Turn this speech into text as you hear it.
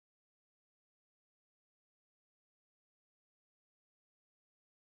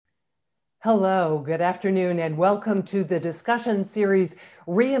Hello, good afternoon, and welcome to the discussion series,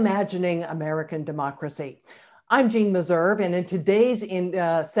 Reimagining American Democracy. I'm Jeanne Meserve, and in today's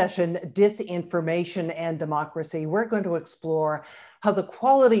session, Disinformation and Democracy, we're going to explore how the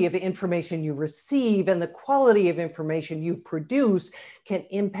quality of information you receive and the quality of information you produce can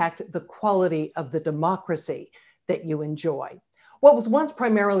impact the quality of the democracy that you enjoy. What was once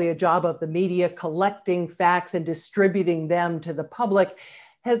primarily a job of the media, collecting facts and distributing them to the public,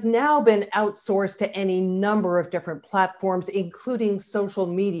 has now been outsourced to any number of different platforms, including social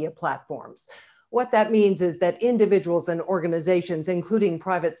media platforms. What that means is that individuals and organizations, including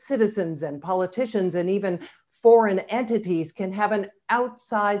private citizens and politicians and even foreign entities, can have an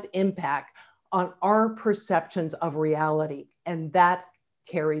outsized impact on our perceptions of reality, and that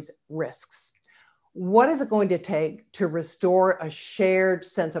carries risks. What is it going to take to restore a shared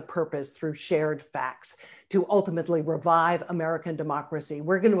sense of purpose through shared facts to ultimately revive American democracy?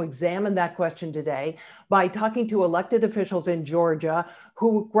 We're going to examine that question today by talking to elected officials in Georgia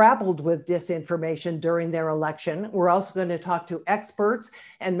who grappled with disinformation during their election. We're also going to talk to experts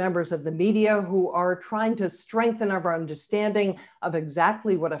and members of the media who are trying to strengthen our understanding of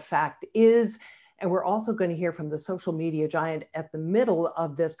exactly what a fact is. And we're also going to hear from the social media giant at the middle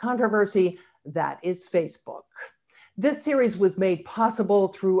of this controversy, that is Facebook. This series was made possible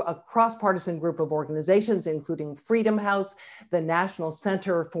through a cross-partisan group of organizations, including Freedom House, the National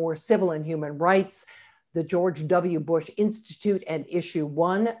Center for Civil and Human Rights, the George W. Bush Institute, and Issue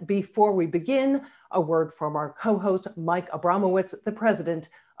One. Before we begin, a word from our co-host, Mike Abramowitz, the president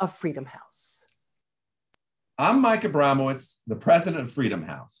of Freedom House. I'm Mike Abramowitz, the president of Freedom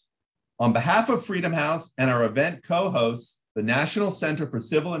House. On behalf of Freedom House and our event co-hosts, the National Center for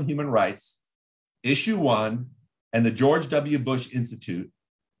Civil and Human Rights, Issue One, and the George W. Bush Institute,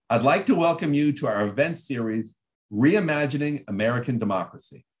 I'd like to welcome you to our event series, Reimagining American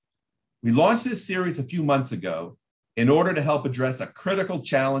Democracy. We launched this series a few months ago in order to help address a critical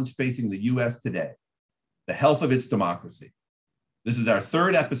challenge facing the US today, the health of its democracy. This is our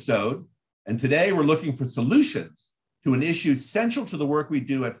third episode, and today we're looking for solutions to an issue central to the work we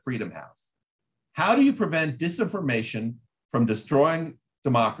do at Freedom House. How do you prevent disinformation from destroying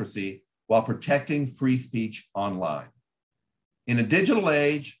democracy while protecting free speech online? In a digital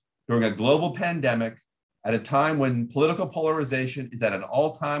age, during a global pandemic, at a time when political polarization is at an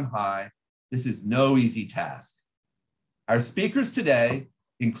all-time high, this is no easy task. Our speakers today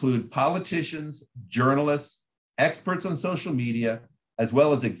include politicians, journalists, experts on social media, as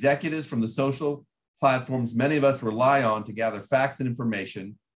well as executives from the social platforms many of us rely on to gather facts and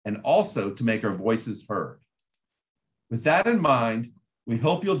information, and also to make our voices heard. With that in mind, we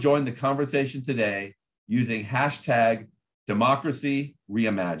hope you'll join the conversation today using hashtag Democracy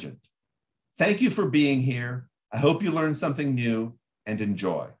Reimagined. Thank you for being here. I hope you learned something new and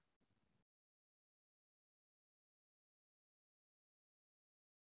enjoy.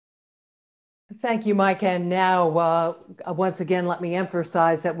 Thank you, Mike. And now, once again, let me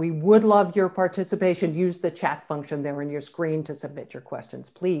emphasize that we would love your participation. Use the chat function there on your screen to submit your questions,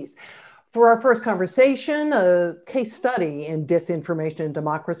 please. For our first conversation, a case study in disinformation and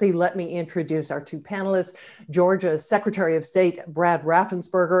democracy, let me introduce our two panelists, Georgia's Secretary of State, Brad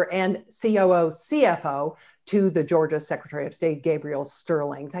Raffensperger, and COO, CFO to the Georgia Secretary of State, Gabriel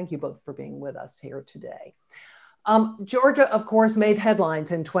Sterling. Thank you both for being with us here today. Georgia, of course, made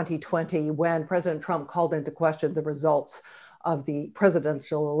headlines in 2020 when President Trump called into question the results of the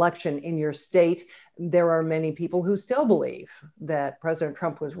presidential election in your state. There are many people who still believe that President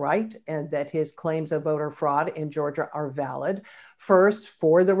Trump was right and that his claims of voter fraud in Georgia are valid. First,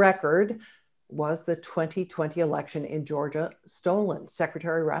 for the record, was the 2020 election in Georgia stolen?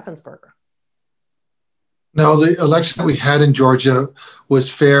 Secretary Raffensperger. No, the election that we had in Georgia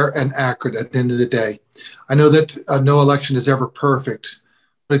was fair and accurate at the end of the day. I know that no election is ever perfect,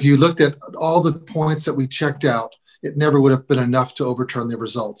 but if you looked at all the points that we checked out, it never would have been enough to overturn the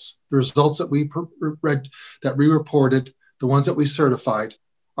results. The results that we reported, the ones that we certified,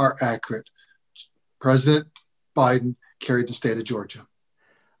 are accurate. President Biden carried the state of Georgia.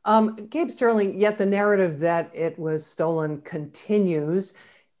 Gabe Sterling, yet the narrative that it was stolen continues.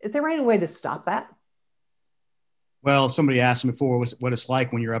 Is there any way to stop that? Well, somebody asked me before what it's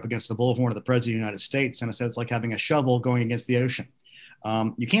like when you're up against the bullhorn of the President of the United States, and I said it's like having a shovel going against the ocean.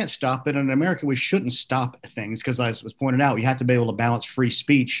 You can't stop it. And in America, we shouldn't stop things because, as was pointed out, you have to be able to balance free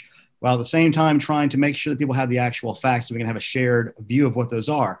speech while at the same time trying to make sure that people have the actual facts so we can have a shared view of what those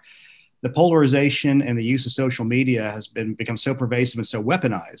are. The polarization and the use of social media has become so pervasive and so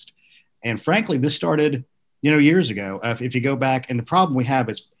weaponized. And frankly, this started, years ago. If you go back, and the problem we have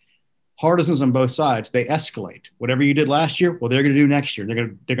is partisans on both sides, they escalate. Whatever you did last year, well, they're going to do next year. They're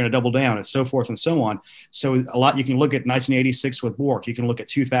going to double down, and so forth and so on. So a lot, you can look at 1986 with Bork. You can look at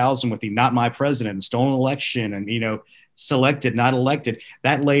 2000 with the "not my president" and stolen election, and selected, not elected.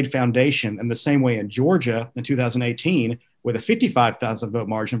 That laid foundation. And the same way in Georgia in 2018, with a 55,000 vote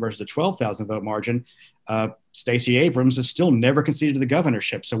margin versus a 12,000 vote margin, Stacey Abrams has still never conceded to the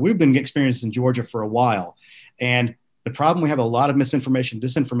governorship. So we've been experiencing in Georgia for a while. And the problem, we have a lot of misinformation,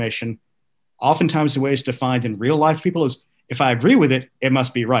 disinformation. Oftentimes the way it's defined in real life, people, is if I agree with it, it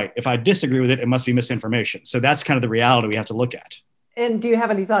must be right. If I disagree with it, it must be misinformation. So that's kind of the reality we have to look at. And do you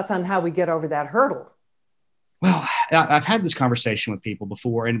have any thoughts on how we get over that hurdle? Well, I've had this conversation with people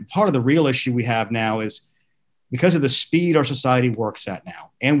before, and part of the real issue we have now is because of the speed our society works at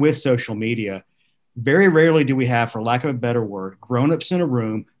now, and with social media, very rarely do we have, for lack of a better word, grown-ups in a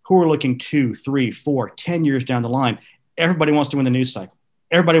room who are looking 2, 3, 4, 10 years down the line. Everybody wants to win the news cycle.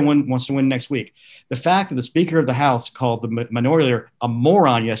 Everybody wants to win next week. The fact that the Speaker of the House called the Minority Leader a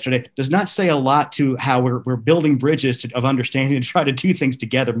moron yesterday does not say a lot to how we're building bridges of understanding to try to do things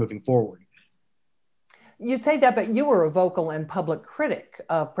together moving forward. You say that, but you were a vocal and public critic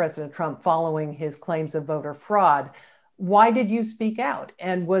of President Trump following his claims of voter fraud. Why did you speak out?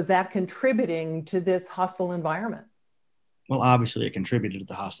 And was that contributing to this hostile environment? Well, obviously it contributed to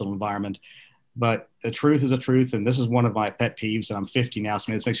the hostile environment, but the truth is a truth. And this is one of my pet peeves. And I'm 50 now,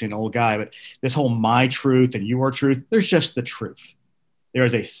 so this makes me an old guy, but this whole my truth and your truth, there's just the truth. There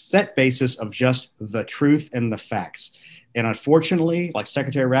is a set basis of just the truth and the facts. And unfortunately, like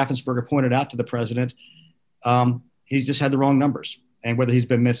Secretary Raffensperger pointed out to the president, he's just had the wrong numbers. And whether he's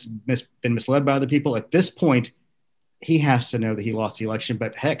been misled by other people, at this point, he has to know that he lost the election.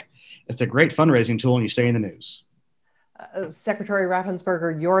 But heck, it's a great fundraising tool, and you stay in the news. Secretary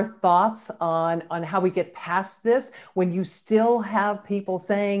Raffensperger, your thoughts on how we get past this when you still have people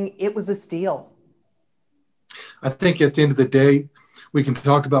saying it was a steal? I think at the end of the day, we can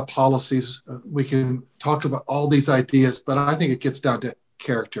talk about policies, we can talk about all these ideas, but I think it gets down to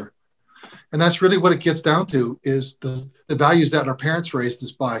character. And that's really what it gets down to, is the values that our parents raised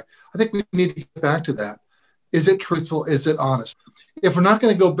us by. I think we need to get back to that. Is it truthful? Is it honest? If we're not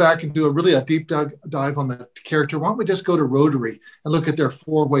going to go back and do a deep dive on the character, why don't we just go to Rotary and look at their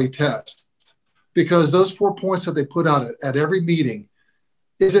 4-way test? Because those 4 points that they put out at every meeting,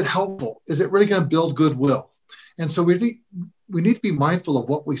 is it helpful? Is it really going to build goodwill? And so we need to be mindful of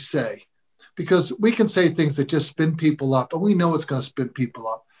what we say, because we can say things that just spin people up, but we know it's going to spin people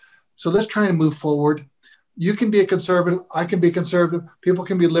up. So let's try and move forward. You can be a conservative. I can be conservative. People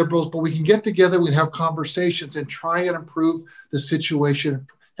can be liberals, but we can get together. We can have conversations and try and improve the situation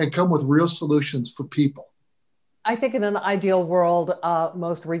and come with real solutions for people. I think in an ideal world,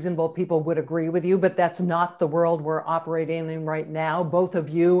 most reasonable people would agree with you, but that's not the world we're operating in right now. Both of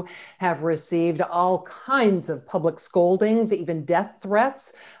you have received all kinds of public scoldings, even death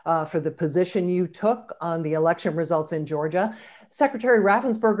threats for the position you took on the election results in Georgia. Secretary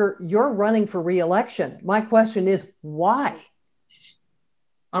Raffensperger, you're running for re-election. My question is, why?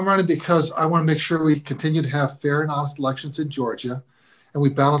 I'm running because I want to make sure we continue to have fair and honest elections in Georgia, and we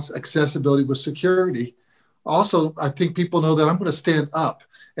balance accessibility with security. Also, I think people know that I'm going to stand up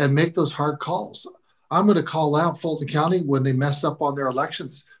and make those hard calls. I'm going to call out Fulton County when they mess up on their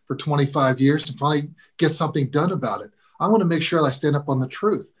elections for 25 years and finally get something done about it. I want to make sure that I stand up on the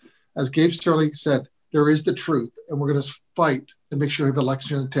truth. As Gabe Sterling said, there is the truth, and we're going to fight to make sure we have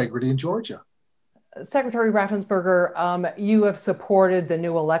election integrity in Georgia. Secretary Raffensperger, you have supported the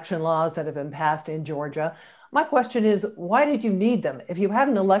new election laws that have been passed in Georgia. My question is, why did you need them? If you had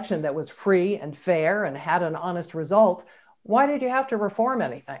an election that was free and fair and had an honest result, why did you have to reform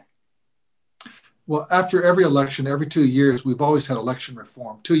anything? Well, after every election, every 2 years, we've always had election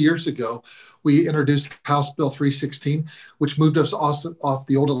reform. 2 years ago, we introduced House Bill 316, which moved us also off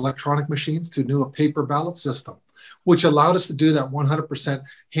the old electronic machines to a new paper ballot system, which allowed us to do that 100%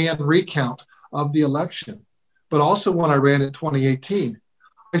 hand recount of the election. But also when I ran in 2018,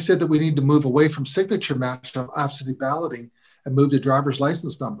 I said that we need to move away from signature match of absentee balloting and move to driver's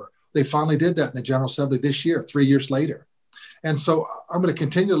license number. They finally did that in the General Assembly this year, 3 years later. And so I'm going to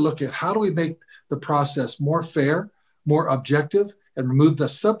continue to look at how do we make the process more fair, more objective, and remove the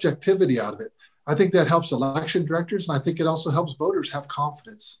subjectivity out of it. I think that helps election directors, and I think it also helps voters have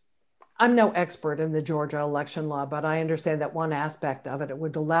confidence. I'm no expert in the Georgia election law, but I understand that one aspect of it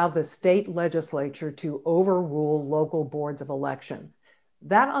would allow the state legislature to overrule local boards of election.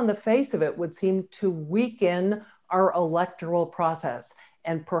 That, on the face of it, would seem to weaken our electoral process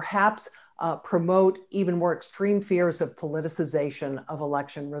and perhaps promote even more extreme fears of politicization of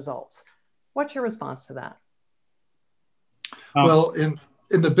election results. What's your response to that? Well,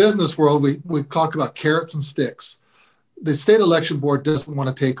 in the business world, we talk about carrots and sticks. The state election board doesn't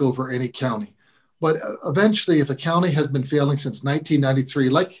want to take over any county. But eventually, if a county has been failing since 1993,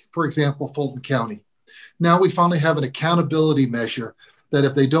 like, for example, Fulton County, now we finally have an accountability measure that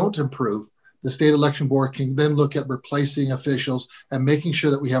if they don't improve, the state election board can then look at replacing officials and making sure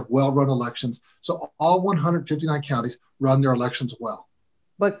that we have well-run elections. So all 159 counties run their elections well.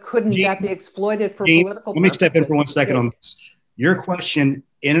 But couldn't that be exploited for Jeanne, political let me purposes? step in for 1 second on this. Your question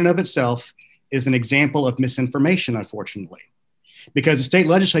in and of itself is an example of misinformation, unfortunately, because the state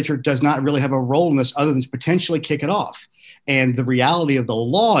legislature does not really have a role in this other than to potentially kick it off. And the reality of the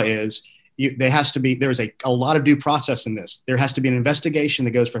law is there's a lot of due process in this. There has to be an investigation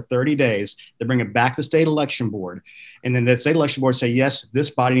that goes for 30 days. They bring it back to the state election board. And then the state election board say, yes, this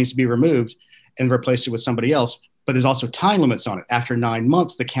body needs to be removed and replace it with somebody else. But there's also time limits on it. After 9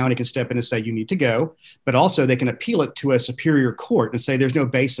 months, the county can step in and say, you need to go. But also they can appeal it to a superior court and say, there's no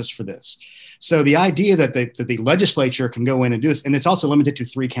basis for this. So the idea that the legislature can go in and do this, and it's also limited to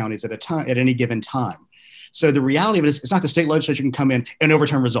 3 counties at a time, at any given time. So the reality of it is it's not the state legislature can come in and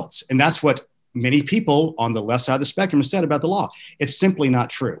overturn results. And that's what many people on the left side of the spectrum have said about the law. It's simply not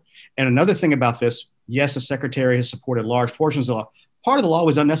true. And another thing about this, yes, the secretary has supported large portions of the law. Part of the law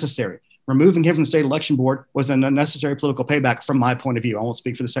was unnecessary. Removing him from the state election board was an unnecessary political payback from my point of view. I won't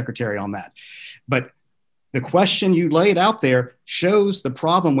speak for the secretary on that. But the question you laid out there shows the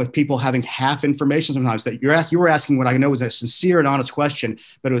problem with people having half information sometimes. That you were asking what I know was a sincere and honest question,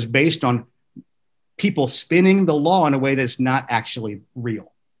 but it was based on people spinning the law in a way that's not actually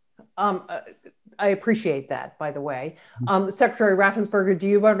real. I appreciate that, by the way. Secretary Raffensperger, do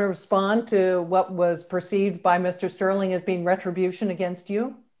you want to respond to what was perceived by Mr. Sterling as being retribution against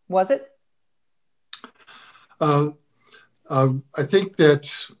you? Was it? I think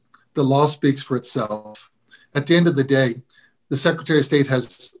that the law speaks for itself. At the end of the day, the Secretary of State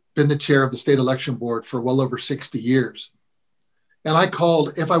has been the chair of the state election board for well over 60 years. And I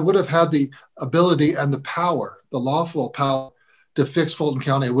called, if I would have had the ability and the power, the lawful power to fix Fulton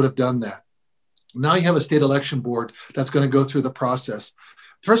County, I would have done that. Now you have a state election board that's going to go through the process.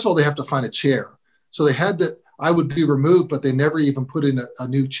 First of all, they have to find a chair. So they had that I would be removed, but they never even put in a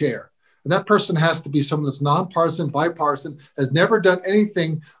new chair. And that person has to be someone that's nonpartisan, bipartisan, has never done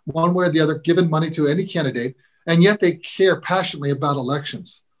anything one way or the other, given money to any candidate, and yet they care passionately about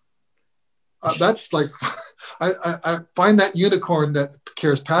elections. That's like, I find that unicorn that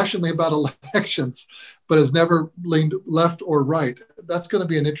cares passionately about elections, but has never leaned left or right. That's going to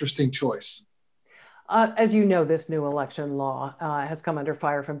be an interesting choice. As you know, this new election law has come under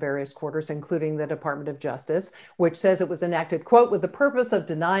fire from various quarters, including the Department of Justice, which says it was enacted, quote, with the purpose of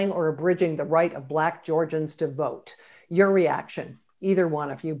denying or abridging the right of Black Georgians to vote. Your reaction, either one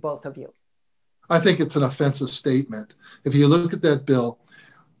of you, both of you. I think it's an offensive statement. If you look at that bill,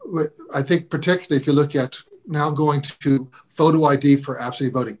 I think particularly if you look at now going to photo ID for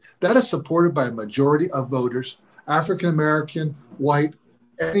absentee voting, that is supported by a majority of voters, African-American, white,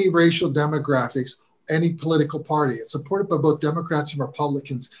 any racial demographics, any political party. It's supported by both Democrats and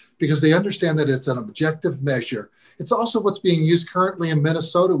Republicans because they understand that it's an objective measure. It's also what's being used currently in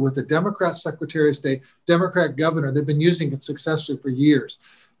Minnesota with the Democrat Secretary of State, Democrat governor. They've been using it successfully for years.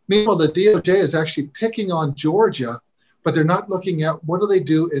 Meanwhile, the DOJ is actually picking on Georgia, but they're not looking at what do they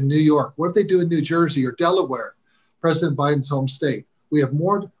do in New York? What do they do in New Jersey or Delaware, President Biden's home state? We have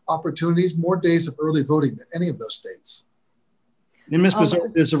more opportunities, more days of early voting than any of those states. And Ms.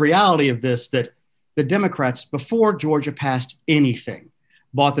 Meserve, there's a reality of this that the Democrats, before Georgia passed anything,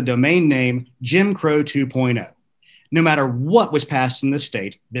 bought the domain name Jim Crow 2.0. No matter what was passed in the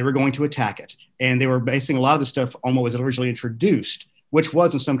state, they were going to attack it. And they were basing a lot of the stuff on what was originally introduced, which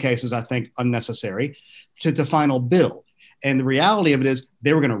was in some cases, I think, unnecessary, to the final bill. And the reality of it is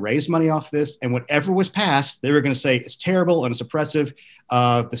they were going to raise money off this. And whatever was passed, they were going to say it's terrible and it's oppressive.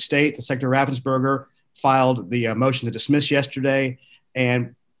 The state, the Secretary Raffensperger, filed the motion to dismiss yesterday.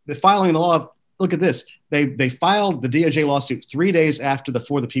 And the filing of the law, look at this. They filed the DOJ lawsuit 3 days after the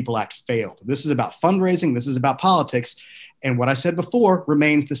For the People Act failed. This is about fundraising. This is about politics. And what I said before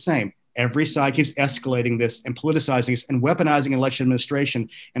remains the same. Every side keeps escalating this and politicizing this and weaponizing election administration.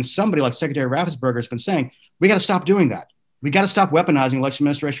 And somebody like Secretary Raffensperger has been saying, we got to stop doing that. We got to stop weaponizing election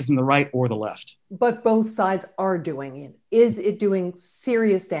administration from the right or the left. But both sides are doing it. Is it doing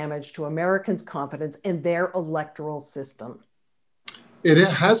serious damage to Americans' confidence in their electoral system? It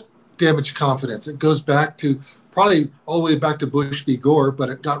has damaged confidence. It goes back to probably all the way back to Bush v. Gore, but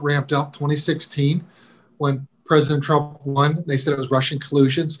it got ramped up 2016 when President Trump won. They said it was Russian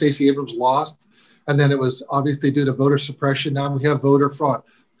collusion. Stacey Abrams lost. And then it was obviously due to voter suppression. Now we have voter fraud.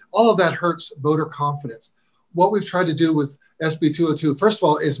 All of that hurts voter confidence. what we've tried to do with SB 202, first of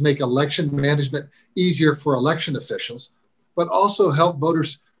all, is make election management easier for election officials, but also help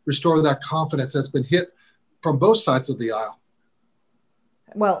voters restore that confidence that's been hit from both sides of the aisle.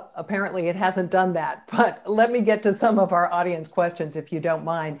 Well, apparently it hasn't done that, but let me get to some of our audience questions, if you don't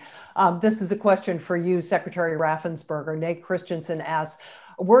mind. This is a question for you, Secretary Raffensperger. Nate Christensen asks,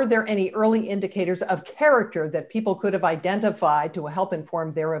 were there any early indicators of character that people could have identified to help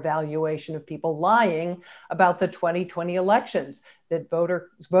inform their evaluation of people lying about the 2020 elections that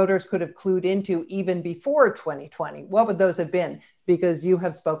voters could have clued into even before 2020? What would those have been? Because you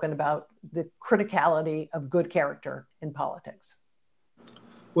have spoken about the criticality of good character in politics.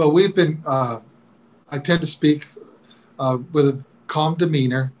 Well, I tend to speak with a calm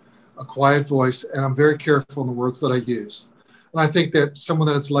demeanor, a quiet voice, and I'm very careful in the words that I use. And I think that someone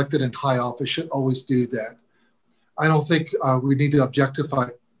that is elected in high office should always do that. I don't think we need to objectify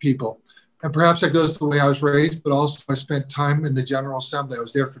people. And perhaps that goes to the way I was raised, but also I spent time in the General Assembly. I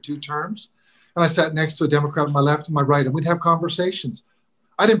was there for 2 terms. And I sat next to a Democrat on my left and my right, and we'd have conversations.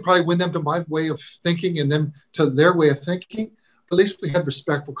 I didn't probably win them to my way of thinking and them to their way of thinking. At least we had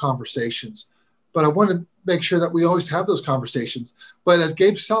respectful conversations. But I want to make sure that we always have those conversations. But as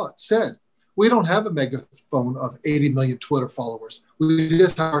Gabe said, we don't have a megaphone of 80 million Twitter followers. We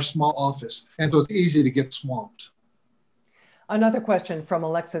just have our small office. And so it's easy to get swamped. Another question from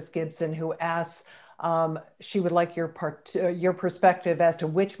Alexis Gibson, who asks, she would like your perspective as to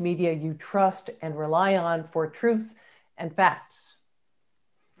which media you trust and rely on for truth and facts.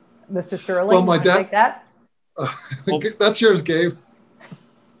 Mr. Sterling, well, take that? That's yours, Gabe.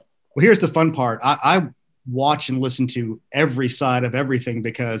 Well, here's the fun part. I watch and listen to every side of everything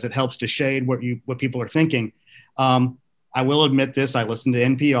because it helps to shade what people are thinking. I will admit this. I listen to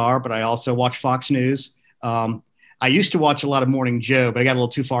NPR, but I also watch Fox News. I used to watch a lot of Morning Joe, but I got a little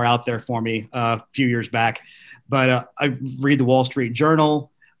too far out there for me a few years back. But I read the Wall Street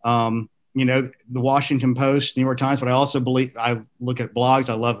Journal, the Washington Post, New York Times, but I also I look at blogs.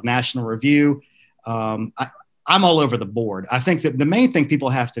 I love National Review. I'm all over the board. I think that the main thing people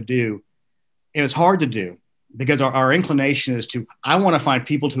have to do, and it's hard to do because our inclination is I want to find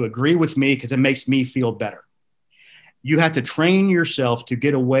people to agree with me because it makes me feel better. You have to train yourself to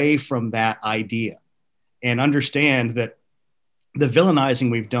get away from that idea and understand that the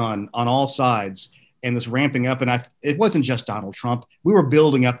villainizing we've done on all sides and this ramping up, and it wasn't just Donald Trump. We were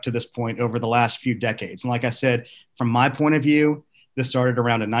building up to this point over the last few decades. And like I said, from my point of view, this started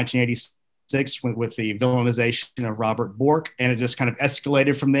around in 1986 with the villainization of Robert Bork, and it just kind of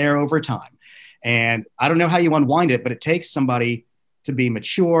escalated from there over time. And I don't know how you unwind it, but it takes somebody to be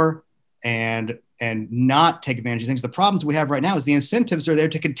mature and not take advantage of things. The problems we have right now is the incentives are there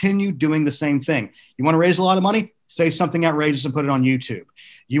to continue doing the same thing. You want to raise a lot of money? Say something outrageous and put it on YouTube.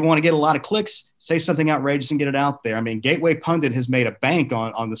 You want to get a lot of clicks? Say something outrageous and get it out there. I mean, Gateway Pundit has made a bank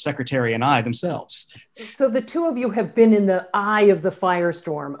on the Secretary and I themselves. So the two of you have been in the eye of the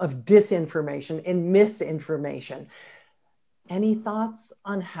firestorm of disinformation and misinformation. Any thoughts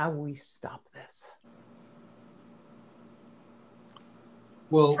on how we stop this?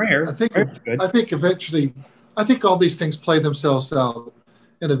 Well, I think eventually, all these things play themselves out.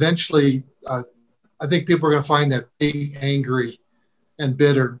 And eventually, I think people are going to find that being angry and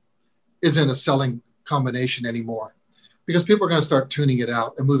bitter isn't a selling combination anymore because people are going to start tuning it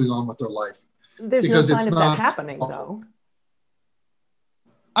out and moving on with their life. There's no sign of that happening, though.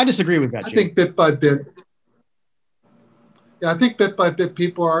 I disagree with that. I think bit by bit. Yeah, I think bit by bit,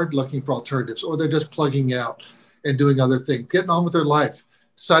 people are looking for alternatives, or they're just plugging out and doing other things, getting on with their life.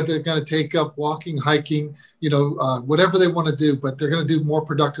 Decide they're going to take up walking, hiking, whatever they want to do, but they're going to do more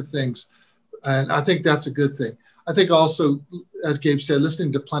productive things. And I think that's a good thing. I think also, as Gabe said,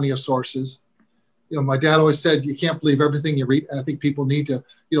 listening to plenty of sources. My dad always said, you can't believe everything you read. And I think people need to,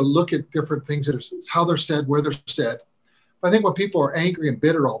 look at different things that are how they're said, where they're said. But I think when people are angry and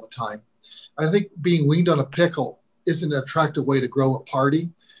bitter all the time, I think being weaned on a pickle isn't an attractive way to grow a party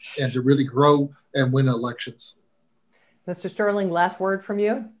and to really grow and win elections. Mr. Sterling, last word from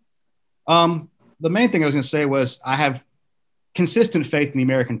you. The main thing I was going to say was I have consistent faith in the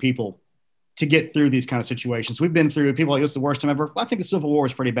American people to get through these kind of situations. We've been through people like this is the worst time ever. I think the Civil War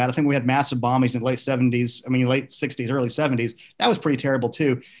was pretty bad. I think we had massive bombings in the late 60s, early 70s. That was pretty terrible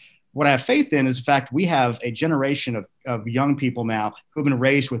too. What I have faith in is the fact we have a generation of young people now who have been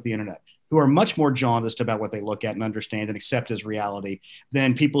raised with the internet, who are much more jaundiced about what they look at and understand and accept as reality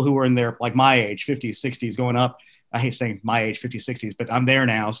than people who are in their, like my age, 50s, 60s, going up. I hate saying my age, 50s, 60s, but I'm there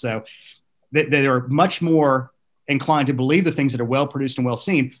now. So they are much more inclined to believe the things that are well produced and well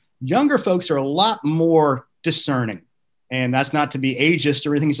seen. Younger folks are a lot more discerning And that's not to be ageist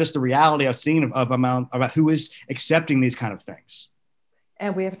or anything. It's just the reality I've seen about who is accepting these kind of things.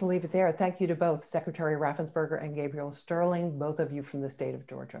 And we have to leave it there. Thank you to both Secretary Raffensperger and Gabriel Sterling, both of you from the state of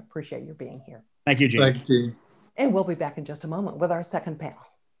Georgia. Appreciate your being here. Thank you, Jeanne. Thanks, Jeanne. And we'll be back in just a moment with our second panel.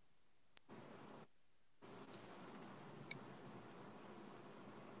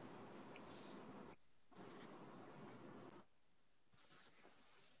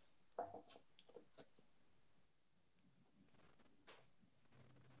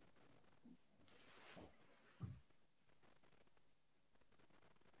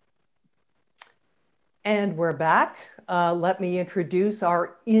 And we're back. Let me introduce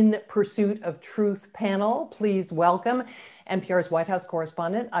our In Pursuit of Truth panel. Please welcome NPR's White House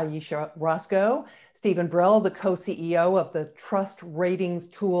correspondent, Ayesha Rascoe, Stephen Brill, the co-CEO of the trust ratings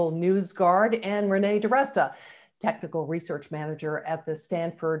tool NewsGuard, and Renee Diresta, technical research manager at the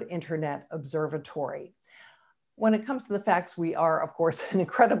Stanford Internet Observatory. When it comes to the facts, we are, of course, an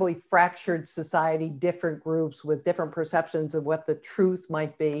incredibly fractured society, different groups with different perceptions of what the truth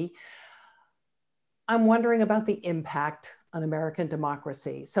might be. I'm wondering about the impact on American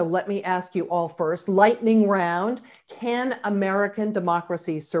democracy. So let me ask you all first, lightning round, can American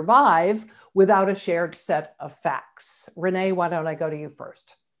democracy survive without a shared set of facts? Renee, why don't I go to you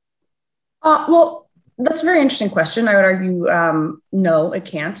first? Well, that's a very interesting question. I would argue, no, it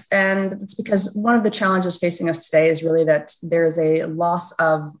can't. And it's because one of the challenges facing us today is really that there is a loss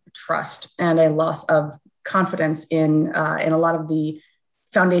of trust and a loss of confidence in a lot of the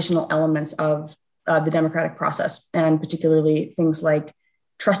foundational elements of the democratic process, and particularly things like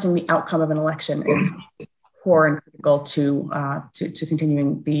trusting the outcome of an election is core and critical to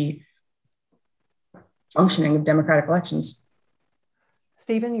continuing the functioning of democratic elections.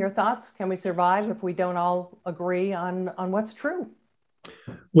 Stephen, your thoughts? Can we survive if we don't all agree on what's true?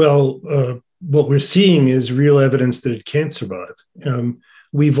 Well, what we're seeing is real evidence that it can't survive.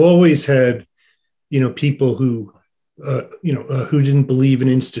 We've always had, people who didn't believe in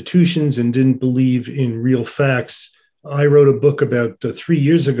institutions and didn't believe in real facts. I wrote a book about 3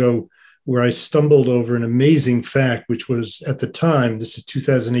 years ago where I stumbled over an amazing fact, which was at the time, this is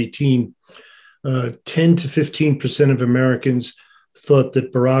 2018, 10 to 15% of Americans thought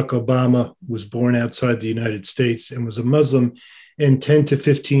that Barack Obama was born outside the United States and was a Muslim, and 10 to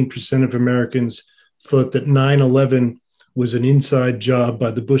 15% of Americans thought that 9/11 was an inside job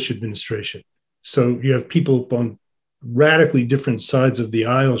by the Bush administration. So you have people on radically different sides of the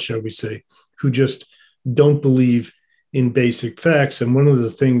aisle, shall we say, who just don't believe in basic facts. And one of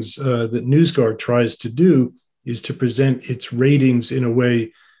the things that NewsGuard tries to do is to present its ratings in a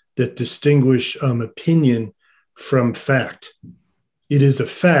way that distinguish opinion from fact. It is a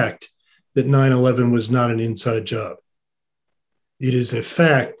fact that 9/11 was not an inside job. It is a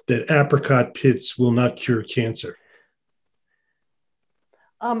fact that apricot pits will not cure cancer.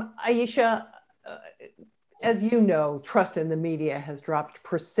 Ayesha, as you know, trust in the media has dropped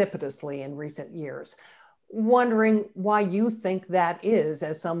precipitously in recent years. Wondering why you think that is,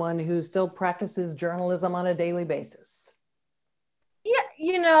 as someone who still practices journalism on a daily basis. Yeah,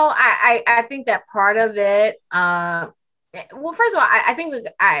 I think that part of it, well, first of all, I think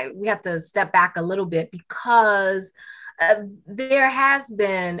we have to step back a little bit because there has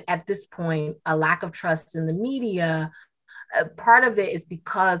been, at this point, a lack of trust in the media. Part of it is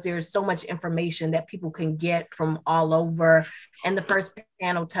because there's so much information that people can get from all over. And the first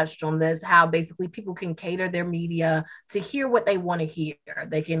panel touched on this, how basically people can cater their media to hear what they want to hear.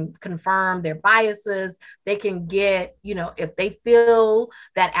 They can confirm their biases. They can get, if they feel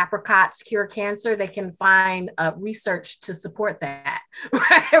that apricots cure cancer, they can find research to support that,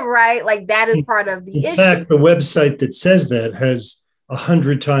 right? Like that is part of the issue. In fact, the website that says that has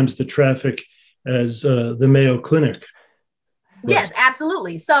 100 times the traffic as the Mayo Clinic. Yes,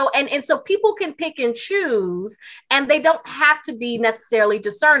 absolutely. So, and so people can pick and choose, and they don't have to be necessarily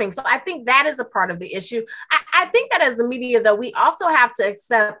discerning. So I think that is a part of the issue. I think that as the media, though, we also have to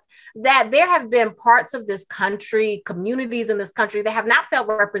accept that there have been parts of this country, communities in this country that have not felt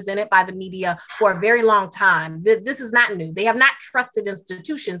represented by the media for a very long time. This is not new. They have not trusted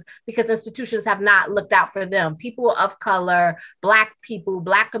institutions because institutions have not looked out for them. People of color, Black people,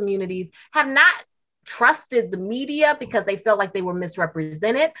 Black communities have not trusted the media because they felt like they were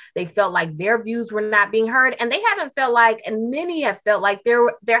misrepresented. They felt like their views were not being heard. And they haven't felt like, and many have felt like there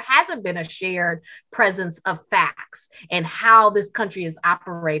hasn't been a shared presence of facts and how this country is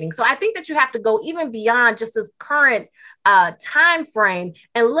operating. So I think that you have to go even beyond just this current time frame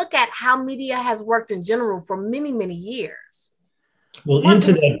and look at how media has worked in general for many, many years. Well,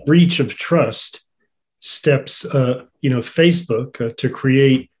 into that breach of trust steps, Facebook to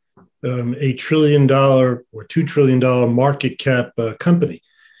create $1 trillion or $2 trillion market cap company.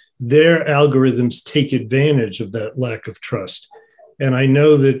 Their algorithms take advantage of that lack of trust. And I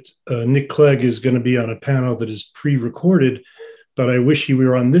know that Nick Clegg is going to be on a panel that is pre-recorded, but I wish he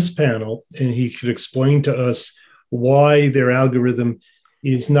were on this panel and he could explain to us why their algorithm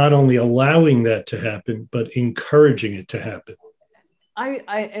is not only allowing that to happen, but encouraging it to happen.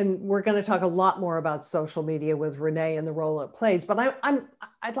 And we're going to talk a lot more about social media with Renee and the role it plays, but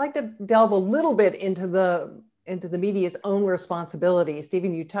I'd like to delve a little bit into the media's own responsibility.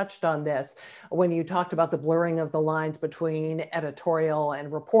 Stephen, you touched on this when you talked about the blurring of the lines between editorial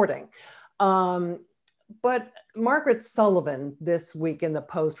and reporting. But Margaret Sullivan this week in the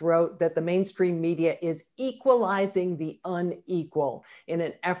Post wrote that the mainstream media is equalizing the unequal in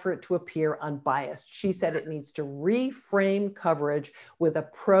an effort to appear unbiased. She said it needs to reframe coverage with a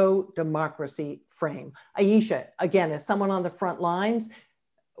pro-democracy frame. Ayesha, again, as someone on the front lines,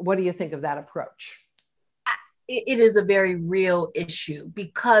 what do you think of that approach? It is a very real issue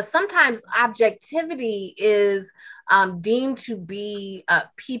because sometimes objectivity is deemed to be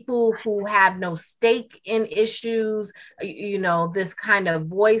people who have no stake in issues, this kind of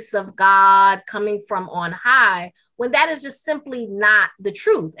voice of God coming from on high, when that is just simply not the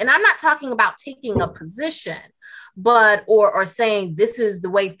truth. And I'm not talking about taking a position, but or saying this is the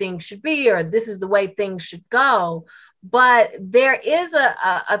way things should be or this is the way things should go. But there is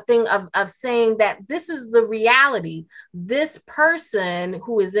a thing of saying that this is the reality. This person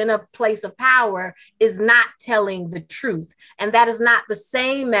who is in a place of power is not telling the truth. And that is not the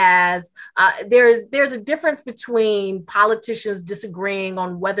same as there's a difference between politicians disagreeing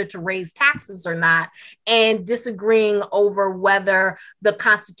on whether to raise taxes or not and disagreeing over whether the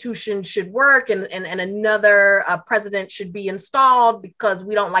Constitution should work and another president should be installed because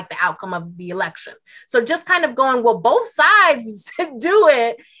we don't like the outcome of the election. So just kind of going, well, both sides do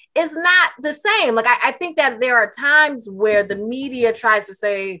it is not the same. Like, I think that there are times where the media tries to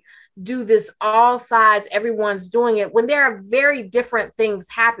say, do this all sides, everyone's doing it, when there are very different things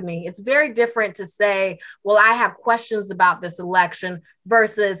happening. It's very different to say, well, I have questions about this election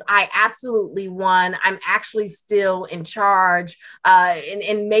versus I absolutely won. I'm actually still in charge.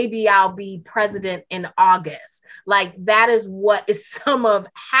 And maybe I'll be president in August. Like, that is what is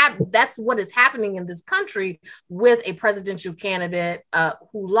that's what is happening in this country with a presidential candidate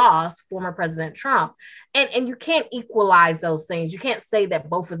who lost, former President Trump. And you can't equalize those things. You can't say that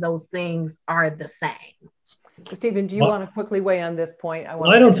both of those things are the same. Stephen, do you want to quickly weigh on this point?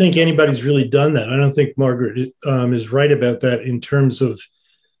 I don't think anybody's really done that. I don't think Margaret is right about that in terms of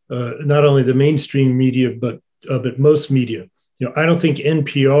not only the mainstream media, but most media. I don't think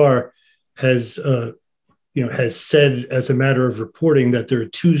NPR has said as a matter of reporting that there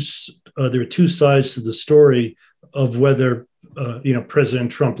are two sides to the story of whether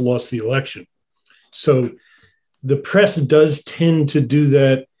President Trump lost the election. So the press does tend to do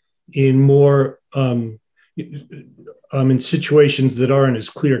that in more in situations that aren't as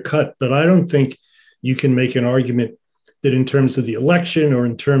clear cut. But I don't think you can make an argument that in terms of the election or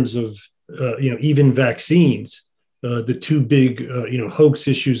in terms of even vaccines, the two big hoax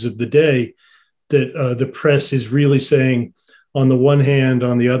issues of the day, that the press is really saying on the one hand,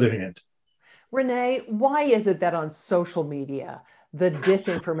 on the other hand. Renee, why is it that on social media, the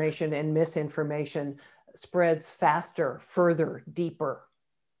disinformation and misinformation spreads faster, further, deeper?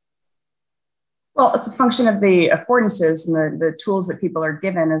 Well, it's a function of the affordances and the tools that people are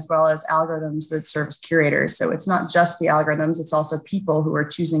given, as well as algorithms that serve as curators. So it's not just the algorithms, it's also people who are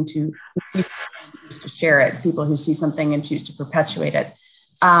choosing to share it, people who see something and choose to perpetuate it.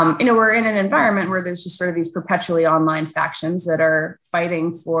 We're in an environment where there's just sort of these perpetually online factions that are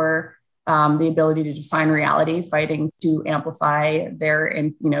fighting for the ability to define reality, fighting to amplify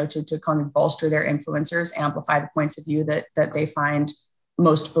to kind of bolster their influencers, amplify the points of view that they find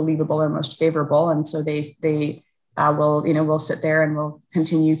most believable or most favorable. And so they will sit there and will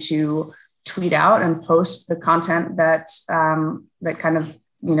continue to tweet out and post the content that kind of,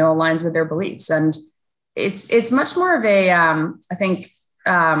 aligns with their beliefs. And it's much more of a, I think,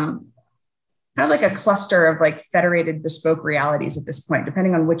 kind of like a cluster of like federated bespoke realities at this point.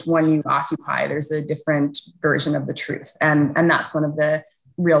 Depending on which one you occupy, there's a different version of the truth. And that's one of the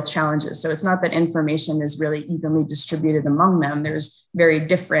real challenges. So it's not that information is really evenly distributed among them. There's very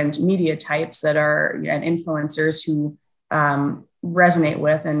different media types that are and influencers who resonate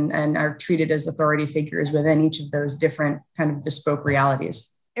with and are treated as authority figures within each of those different kind of bespoke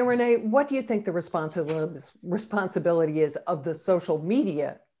realities. And Renee, what do you think the responsibility is of the social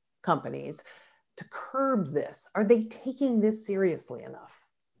media companies to curb this? Are they taking this seriously enough?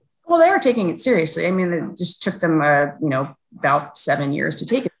 Well, they are taking it seriously. I mean, it just took them, about 7 years to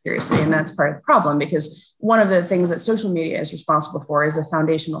take it seriously. And that's part of the problem, because one of the things that social media is responsible for is the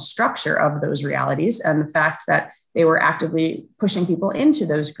foundational structure of those realities, and the fact that they were actively pushing people into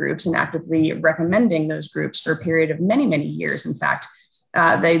those groups and actively recommending those groups for a period of many, many years. In fact,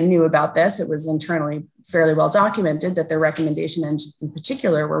 they knew about this. It was internally fairly well documented that their recommendation engines in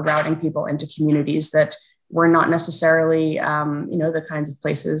particular were routing people into communities that were not necessarily, the kinds of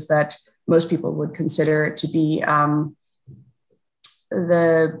places that most people would consider to be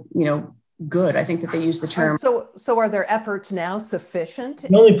good. I think that they use the term. So are their efforts now sufficient?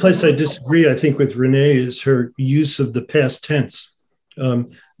 The only place I disagree, I think, with Renee is her use of the past tense.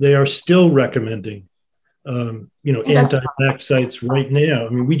 They are still recommending, anti-vax sites right now. I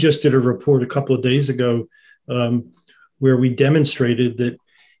mean, we just did a report a couple of days ago where we demonstrated that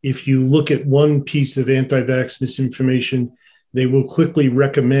if you look at one piece of anti-vax misinformation, they will quickly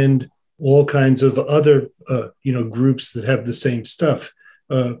recommend all kinds of other, groups that have the same stuff.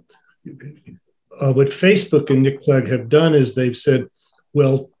 What Facebook and Nick Clegg have done is they've said,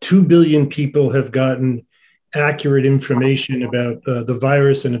 well, 2 billion people have gotten accurate information about the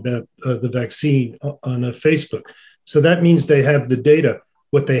virus and about the vaccine on Facebook. So that means they have the data.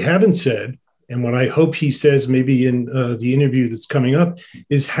 What they haven't said, and what I hope he says maybe in the interview that's coming up,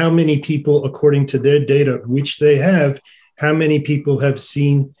 is how many people, according to their data, which they have, how many people have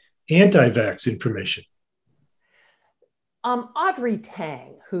seen anti-vax information. Audrey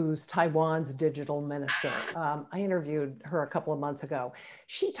Tang, who's Taiwan's digital minister, I interviewed her a couple of months ago.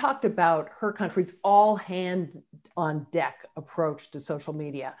 She talked about her country's all hands on deck approach to social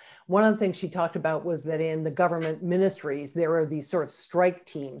media. One of the things she talked about was that in the government ministries, there are these sort of strike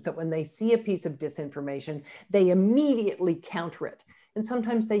teams that when they see a piece of disinformation, they immediately counter it. And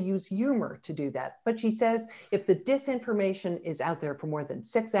sometimes they use humor to do that. But she says, if the disinformation is out there for more than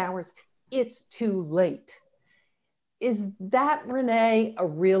 6 hours, it's too late. Is that, Renee, a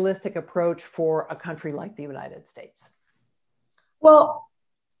realistic approach for a country like the United States? Well,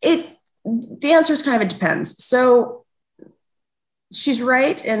 the answer is kind of, it depends. So she's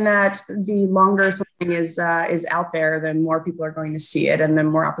right in that the longer something is out there, then more people are going to see it, and then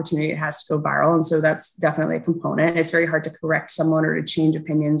more opportunity it has to go viral. And so that's definitely a component. It's very hard to correct someone or to change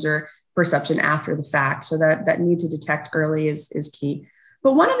opinions or perception after the fact. So that need to detect early is key.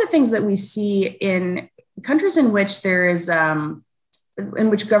 But one of the things that we see in countries in which there is, in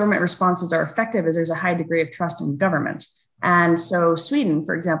which government responses are effective, is there's a high degree of trust in government. And so Sweden,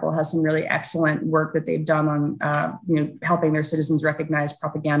 for example, has some really excellent work that they've done on, helping their citizens recognize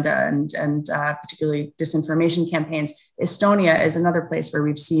propaganda and particularly disinformation campaigns. Estonia is another place where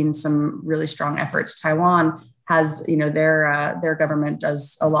we've seen some really strong efforts. Taiwan has, their government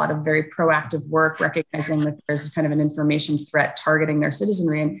does a lot of very proactive work, recognizing that there's kind of an information threat targeting their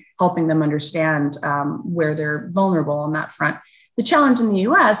citizenry and helping them understand where they're vulnerable on that front. The challenge in the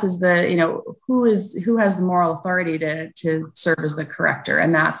U.S. is who has the moral authority to serve as the corrector,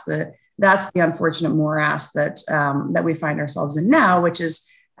 and that's the unfortunate morass that we find ourselves in now, which is,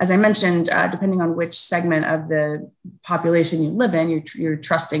 as I mentioned, depending on which segment of the population you live in, you're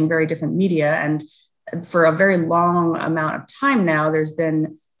trusting very different media. And for a very long amount of time now, there's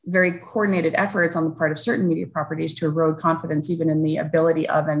been very coordinated efforts on the part of certain media properties to erode confidence, even in the ability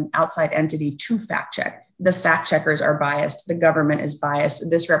of an outside entity to fact check. The fact checkers are biased. The government is biased.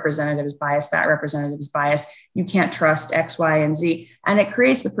 This representative is biased. That representative is biased. You can't trust X, Y, and Z. And it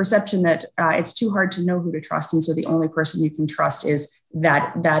creates the perception that it's too hard to know who to trust. And so the only person you can trust is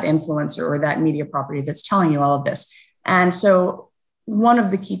that influencer or that media property that's telling you all of this. And so one of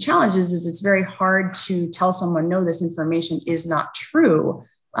the key challenges is it's very hard to tell someone, no, this information is not true.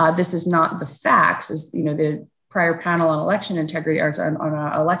 This is not the facts, as the prior panel on election integrity or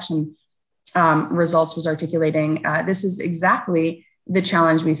on election results was articulating. This is exactly the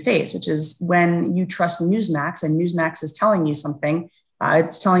challenge we face, which is when you trust Newsmax and Newsmax is telling you something,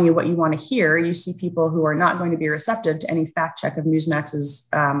 it's telling you what you want to hear. You see people who are not going to be receptive to any fact check of Newsmax's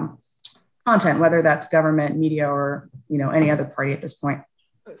content, whether that's government, media, or any other party at this point.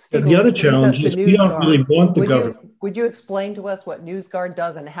 The other challenge is we don't really want the government. Would you explain to us what NewsGuard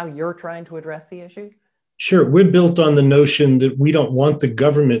does and how you're trying to address the issue? Sure. We're built on the notion that we don't want the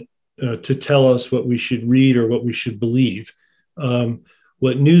government to tell us what we should read or what we should believe.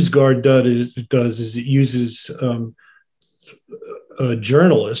 What NewsGuard does is it uses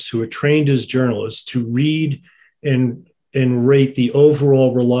journalists who are trained as journalists to read and rate the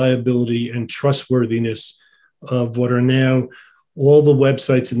overall reliability and trustworthiness of what are now all the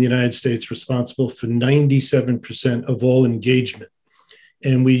websites in the United States responsible for 97% of all engagement.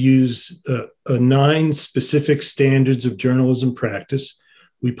 And we use 9 specific standards of journalism practice.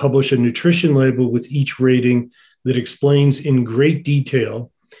 We publish a nutrition label with each rating that explains in great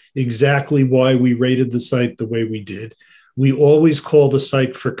detail exactly why we rated the site the way we did. We always call the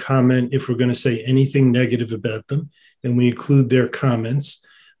site for comment if we're going to say anything negative about them, and we include their comments.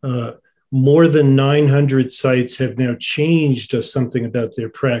 More than 900 sites have now changed something about their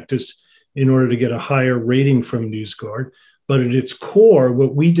practice in order to get a higher rating from NewsGuard. But at its core,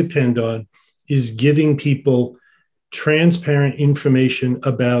 what we depend on is giving people transparent information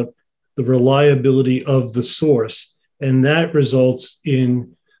about the reliability of the source. And that results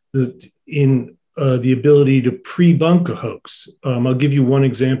in the ability to pre-bunk a hoax. I'll give you one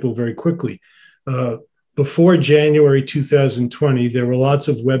example very quickly. Before January 2020, there were lots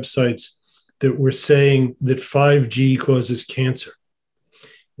of websites that were saying that 5G causes cancer.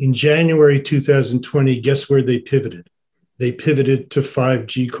 In January 2020, guess where they pivoted? They pivoted to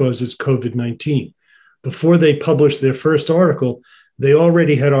 5G causes COVID-19. Before they published their first article, they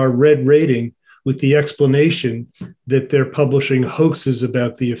already had our red rating with the explanation that they're publishing hoaxes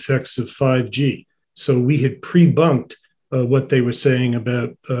about the effects of 5G. So we had pre-bunked what they were saying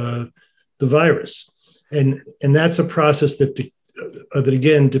about the virus. And that's a process that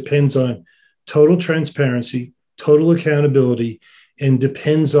again depends on total transparency, total accountability, and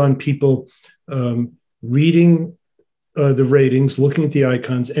depends on people reading the ratings, looking at the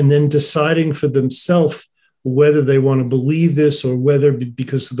icons, and then deciding for themselves whether they want to believe this or whether,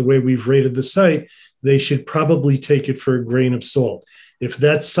 because of the way we've rated the site, they should probably take it for a grain of salt. If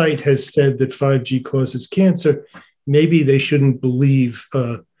that site has said that 5G causes cancer, maybe they shouldn't believe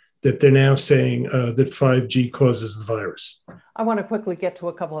that they're now saying that 5G causes the virus. I want to quickly get to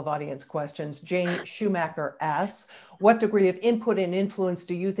a couple of audience questions. Jane Schumacher asks, what degree of input and influence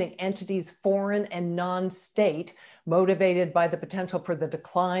do you think entities foreign and non-state, motivated by the potential for the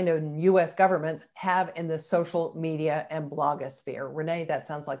decline in US governments, have in the social media and blogosphere? Renee, that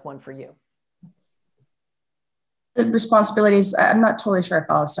sounds like one for you. The responsibilities, I'm not totally sure I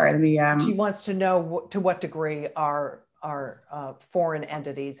follow. Sorry, let me. She wants to know to what degree are foreign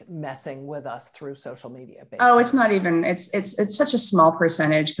entities messing with us through social media? Oh, it's not even. It's such a small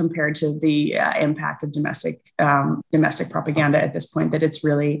percentage compared to the impact of domestic propaganda at this point that it's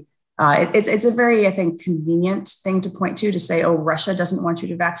really. It's a very, I think, convenient thing to point to say, oh, Russia doesn't want you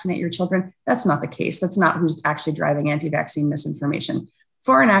to vaccinate your children. That's not the case. That's not who's actually driving anti-vaccine misinformation.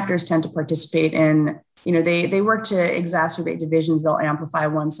 Foreign actors tend to participate in, they work to exacerbate divisions. They'll amplify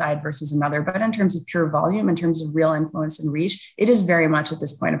one side versus another. But in terms of pure volume, in terms of real influence and reach, it is very much at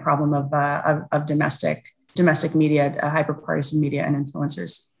this point a problem of domestic media, hyperpartisan media and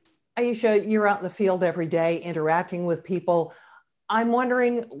influencers. Ayesha, you're out in the field every day interacting with people. I'm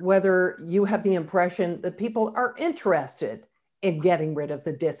wondering whether you have the impression that people are interested in getting rid of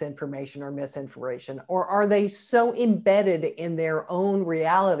the disinformation or misinformation, or are they so embedded in their own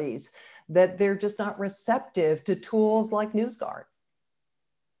realities that they're just not receptive to tools like NewsGuard?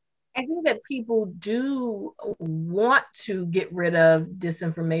 I think that people do want to get rid of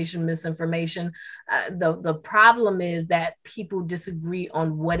disinformation, misinformation. The problem is that people disagree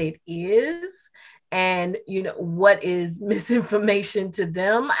on what it is. And, what is misinformation to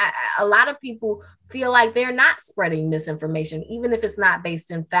them? A lot of people feel like they're not spreading misinformation, even if it's not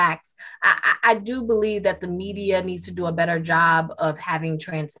based in facts. I do believe that the media needs to do a better job of having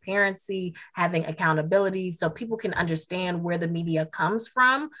transparency, having accountability, so people can understand where the media comes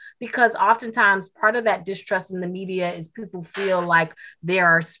from. Because oftentimes part of that distrust in the media is people feel like there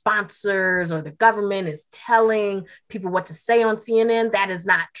are sponsors or the government is telling people what to say on CNN. That is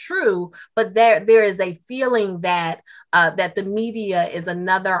not true, but there is a feeling that that the media is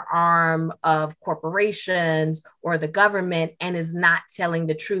another arm of corporations or the government and is not telling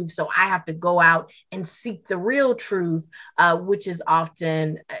the truth. So I have to go out and seek the real truth, which is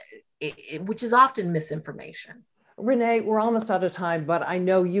often misinformation. Renee, we're almost out of time, but I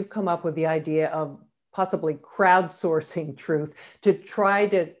know you've come up with the idea of possibly crowdsourcing truth to try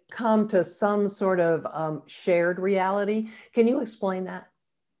to come to some sort of shared reality. Can you explain that?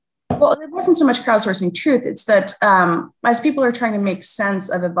 Well, it wasn't so much crowdsourcing truth. It's that as people are trying to make sense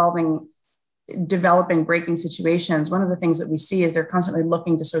of developing, breaking situations, one of the things that we see is they're constantly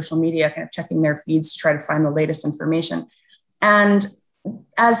looking to social media, kind of checking their feeds to try to find the latest information. And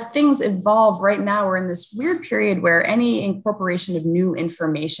as things evolve right now, we're in this weird period where any incorporation of new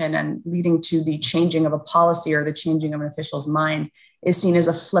information and leading to the changing of a policy or the changing of an official's mind is seen as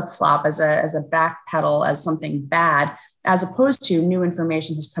a flip-flop, as a backpedal, as something bad, as opposed to new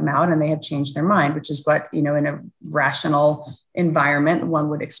information has come out and they have changed their mind, which is what, in a rational environment, one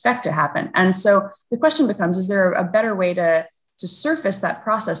would expect to happen. And so the question becomes, is there a better way to surface that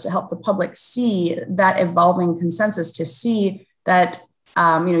process to help the public see that evolving consensus, to see that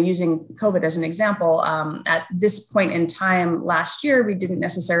Using COVID as an example, at this point in time last year, we didn't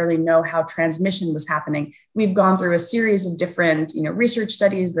necessarily know how transmission was happening. We've gone through a series of different, research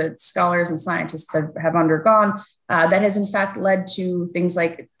studies that scholars and scientists have undergone that has in fact led to things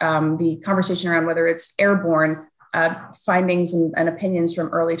like the conversation around whether it's airborne. Findings and opinions from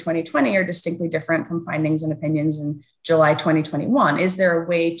early 2020 are distinctly different from findings and opinions in July 2021. Is there a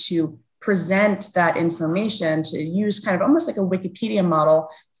way to present that information, to use kind of almost like a Wikipedia model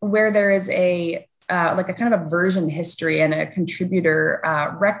where there is a kind of a version history and a contributor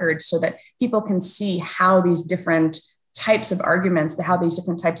record so that people can see how these different types of arguments, how these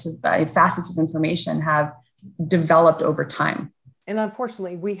different types of facets of information have developed over time? And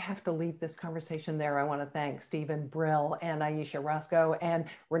unfortunately, we have to leave this conversation there. I want to thank Stephen Brill and Ayesha Rascoe and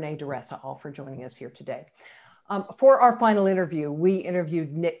Renee Diresta all for joining us here today. For our final interview, we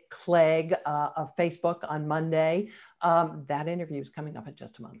interviewed Nick Clegg of Facebook on Monday. That interview is coming up in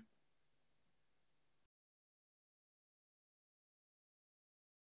just a moment.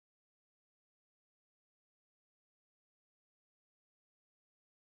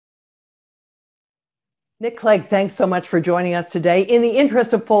 Nick Clegg, thanks so much for joining us today. In the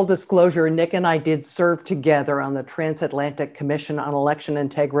interest of full disclosure, Nick and I did serve together on the Transatlantic Commission on Election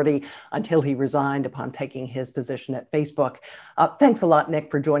Integrity until he resigned upon taking his position at Facebook. Thanks a lot,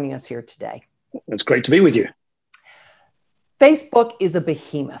 Nick, for joining us here today. It's great to be with you. Facebook is a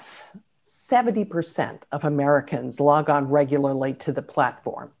behemoth. 70% of Americans log on regularly to the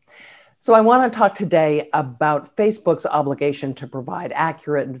platform. So I want to talk today about Facebook's obligation to provide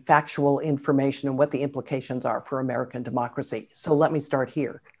accurate and factual information and what the implications are for American democracy. So let me start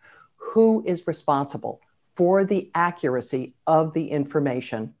here. Who is responsible for the accuracy of the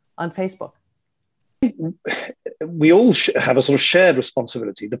information on Facebook? We all have a sort of shared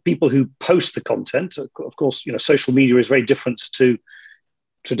responsibility. The people who post the content, of course, social media is very different to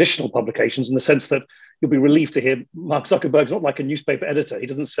traditional publications in the sense that you'll be relieved to hear Mark Zuckerberg's not like a newspaper editor. He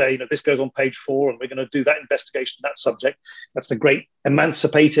doesn't say, this goes on page 4 and we're going to do that investigation, that subject. That's the great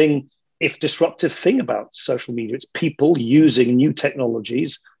emancipating, if disruptive thing about social media. It's people using new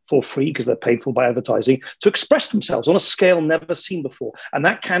technologies for free because they're paid for by advertising to express themselves on a scale never seen before. And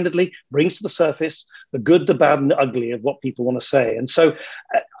that candidly brings to the surface the good, the bad, and the ugly of what people want to say. And so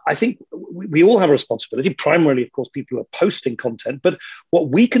I think we all have a responsibility, primarily, of course, people who are posting content. But what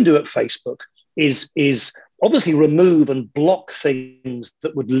we can do at Facebook is obviously remove and block things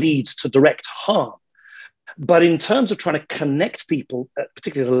that would lead to direct harm. But in terms of trying to connect people,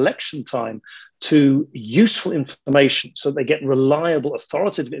 particularly at election time, to useful information so they get reliable,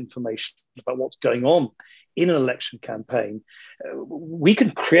 authoritative information about what's going on in an election campaign, we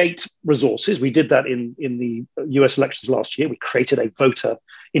can create resources. We did that in the US elections last year. We created a voter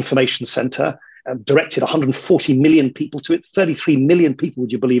information center and directed 140 million people to it, 33 million people,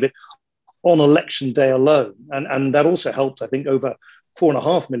 would you believe it, on election day alone. And that also helped, I think, over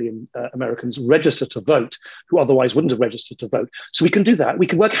 4.5 million Americans register to vote who otherwise wouldn't have registered to vote. So we can do that. We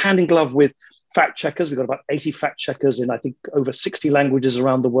can work hand in glove with fact checkers. We've got about 80 fact checkers in, I think, over 60 languages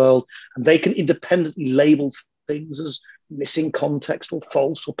around the world. And they can independently label things as missing context or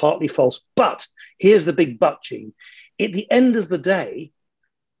false or partly false. But here's the big but, Jeanne. At the end of the day,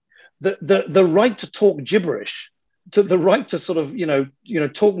 the right to talk gibberish, to the right to sort of,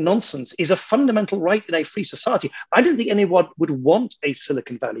 talk nonsense is a fundamental right in a free society. I don't think anyone would want a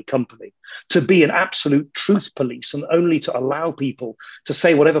Silicon Valley company to be an absolute truth police and only to allow people to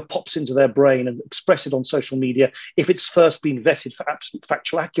say whatever pops into their brain and express it on social media if it's first been vetted for absolute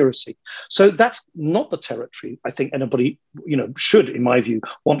factual accuracy. So that's not the territory I think anybody, should, in my view,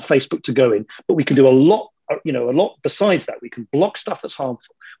 want Facebook to go in. But we can do a lot besides that. We can block stuff that's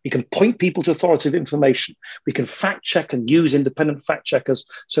harmful. We can point people to authoritative information. We can fact check and use independent fact checkers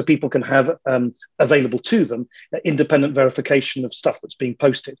so people can have available to them independent verification of stuff that's being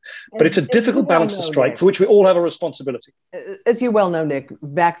posted. But it's a difficult balance to strike, for which we all have a responsibility. As you well know, Nick,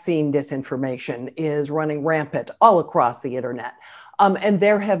 vaccine disinformation is running rampant all across the internet. And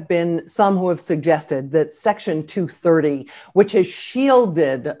there have been some who have suggested that Section 230, which has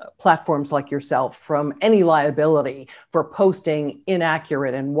shielded platforms like yourself from any liability for posting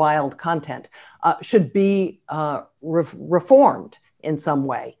inaccurate and wild content, should be reformed in some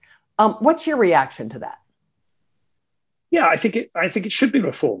way. What's your reaction to that? Yeah, I think it should be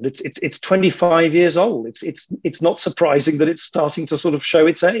reformed. It's 25 years old. It's not surprising that it's starting to sort of show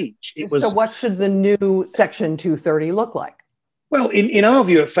its age. So what should the new Section 230 look like? Well, in our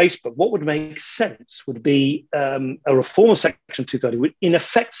view at Facebook, what would make sense would be a reform of Section 230, which in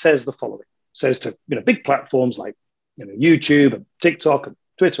effect says the following. It says to big platforms like YouTube and TikTok and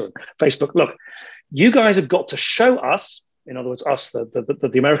Twitter and Facebook, look, you guys have got to show us in other words, us,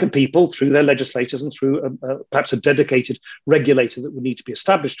 the American people, through their legislators and through perhaps a dedicated regulator that would need to be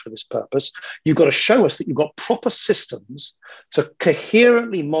established for this purpose, you've got to show us that you've got proper systems to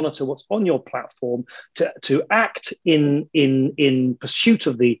coherently monitor what's on your platform, to act in pursuit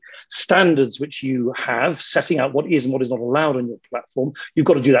of the standards which you have, setting out what is and what is not allowed on your platform. You've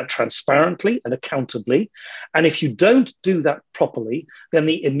got to do that transparently and accountably. And if you don't do that properly, then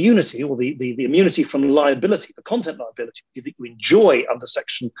the immunity, or the immunity from liability, the content liability that you enjoy under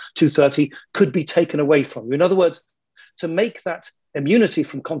Section 230 could be taken away from you. In other words, to make that immunity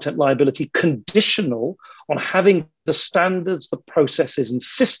from content liability conditional on having the standards, the processes and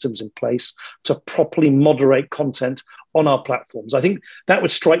systems in place to properly moderate content on our platforms. I think that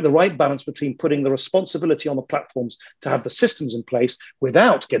would strike the right balance between putting the responsibility on the platforms to have the systems in place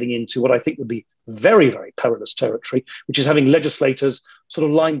without getting into what I think would be very, very perilous territory, which is having legislators sort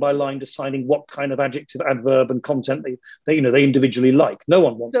of line by line deciding what kind of adjective, adverb and content they individually like. No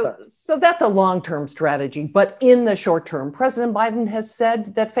one wants that. So that's a long-term strategy. But in the short term, President Biden has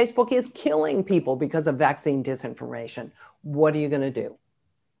said that Facebook is killing people because of vaccine disinformation. What are you going to do?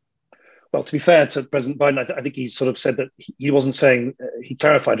 Well, to be fair to President Biden, I think he sort of said that he wasn't saying, he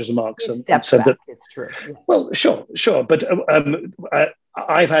clarified his remarks and said back. That it's true. Yes. Well, sure. But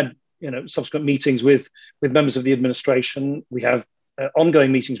I've had subsequent meetings with members of the administration. We have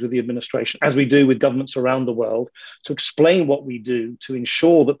ongoing meetings with the administration, as we do with governments around the world, to explain what we do to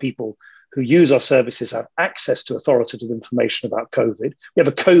ensure that people who use our services have access to authoritative information about COVID. We have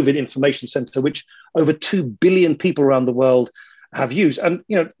a COVID information center, which over 2 billion people around the world have used. And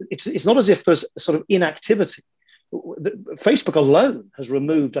it's not as if there's sort of inactivity. Facebook alone has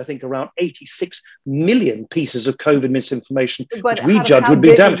removed, I think, around 86 million pieces of COVID misinformation, which we judge would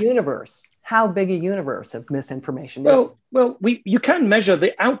be damaging. How big a universe of misinformation? You can measure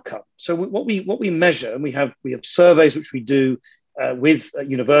the outcome. So what we measure, and we have surveys which we do with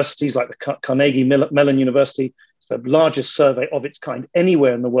universities like the Carnegie Mellon University. It's the largest survey of its kind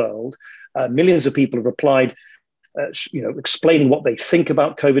anywhere in the world. Millions of people have replied, explaining what they think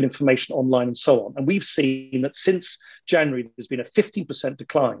about COVID information online and so on. And we've seen that since January, there's been a 15%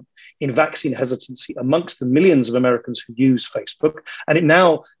 decline in vaccine hesitancy amongst the millions of Americans who use Facebook. And it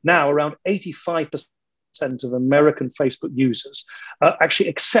now around 85% of American Facebook users actually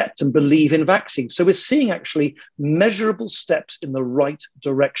accept and believe in vaccines. So we're seeing actually measurable steps in the right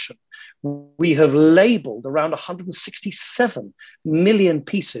direction. We have labeled around 167 million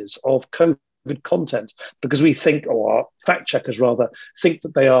pieces of COVID content because we think, or our fact checkers rather, think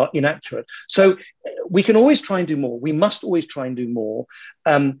that they are inaccurate. So we can always try and do more. We must always try and do more.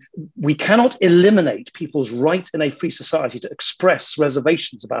 We cannot eliminate people's right in a free society to express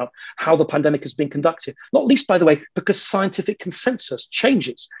reservations about how the pandemic has been conducted, not least, by the way, because scientific consensus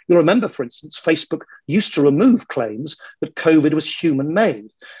changes. You'll remember, for instance, Facebook used to remove claims that COVID was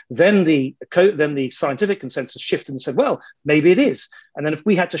human-made. Then the scientific consensus shifted and said, well, maybe it is. And then if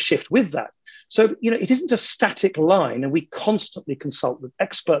we had to shift with that. So, it isn't a static line, and we constantly consult with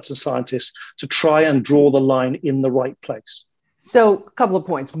experts and scientists to try and draw the line in the right place. So a couple of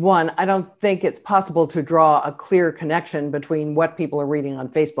points. One, I don't think it's possible to draw a clear connection between what people are reading on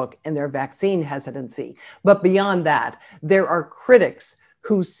Facebook and their vaccine hesitancy. But beyond that, there are critics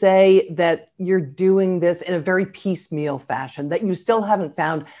who say that you're doing this in a very piecemeal fashion, that you still haven't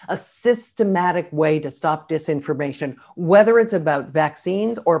found a systematic way to stop disinformation, whether it's about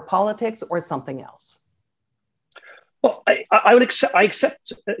vaccines or politics or something else. Well, I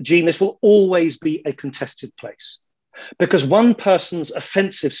accept, Jeanne, this will always be a contested place. Because one person's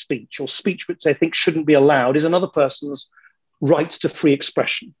offensive speech or speech which they think shouldn't be allowed is another person's right to free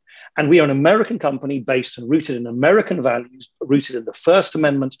expression. And we are an American company based and rooted in American values, rooted in the First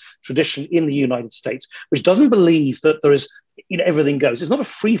Amendment tradition in the United States, which doesn't believe that there is, everything goes. It's not a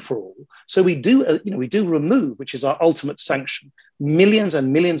free-for-all. So we do remove, which is our ultimate sanction, millions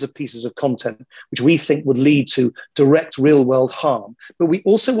and millions of pieces of content, which we think would lead to direct real-world harm. But we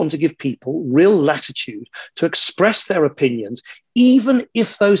also want to give people real latitude to express their opinions, even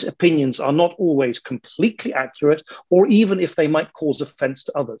if those opinions are not always completely accurate, or even if they might cause offense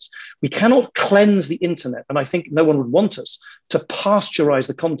to others. We cannot cleanse the internet, and I think no one would want us to pasteurize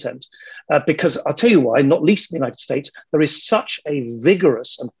the content, because I'll tell you why, not least in the United States, there is such a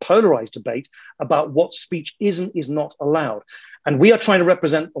vigorous and polarized debate about what speech is and is not allowed. And we are trying to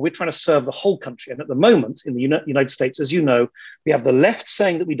represent, or we're trying to serve the whole country. And at the moment, in the United States, as you know, we have the left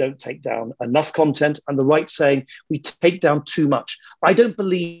saying that we don't take down enough content and the right saying we take down too much. I don't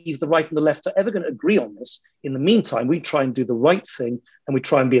believe the right and the left are ever going to agree on this. In the meantime, we try and do the right thing, and we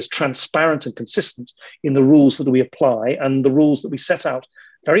try and be as transparent and consistent in the rules that we apply and the rules that we set out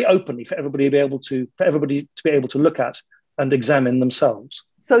very openly for everybody to be able to look at and examine themselves.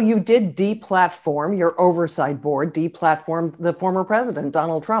 So you did deplatform your oversight board, deplatformed the former president,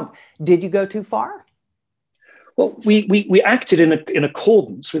 Donald Trump. Did you go too far? Well, we acted in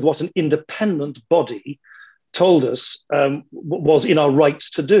accordance with what an independent body told us was in our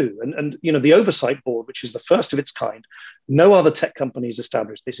rights to do. And the Oversight Board, which is the first of its kind, no other tech companies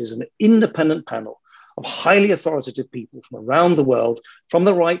established. This is an independent panel of highly authoritative people from around the world, from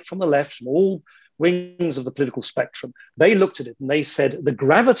the right, from the left, from all wings of the political spectrum. They looked at it and they said the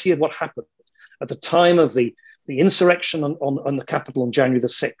gravity of what happened at the time of the insurrection on the Capitol on January the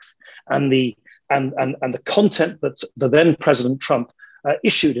 6th and the content that the then President Trump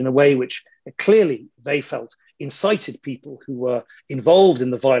issued in a way which clearly they felt incited people who were involved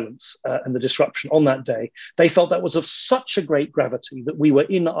in the violence and the disruption on that day. They felt that was of such a great gravity that we were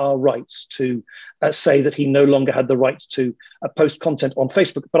in our rights to say that he no longer had the right to post content on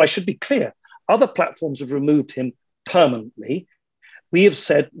Facebook. But I should be clear, other platforms have removed him permanently. We have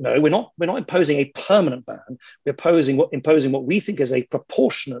said, no, we're not imposing a permanent ban. We're imposing what we think is a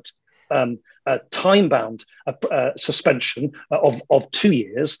proportionate time-bound suspension of 2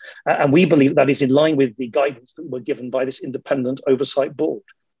 years. And we believe that is in line with the guidance that were given by this independent oversight board.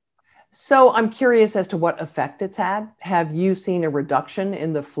 So I'm curious as to what effect it's had. Have you seen a reduction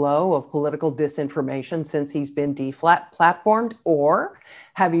in the flow of political disinformation since he's been deplatformed, or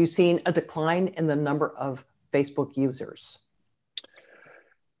have you seen a decline in the number of Facebook users?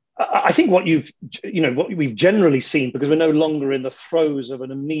 I think what we've generally seen, because we're no longer in the throes of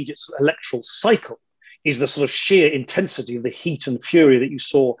an immediate electoral cycle, is the sort of sheer intensity of the heat and fury that you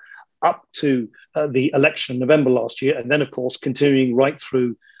saw up to the election in November last year, and then, of course, continuing right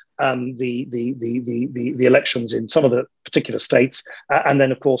through the elections in some of the particular states, and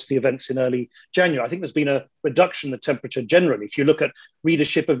then, of course, the events in early January. I think there's been a reduction in the temperature generally. If you look at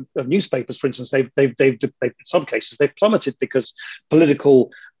readership of newspapers, for instance, they've in some cases they've plummeted because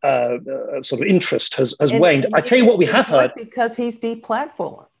political sort of interest has waned. I tell you what, we have heard, because he's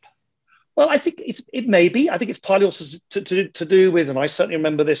deplatformed. Well, I think it may be. I think it's partly also to do with, and I certainly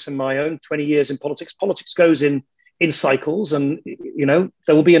remember this in my own 20 years in politics. Politics goes in cycles, and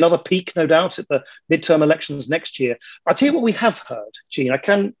there will be another peak, no doubt, at the midterm elections next year. I'll tell you what we have heard, Jeanne. I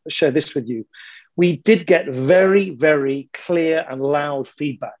can share this with you. We did get very, very clear and loud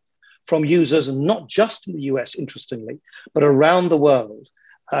feedback from users, and not just in the US, interestingly, but around the world.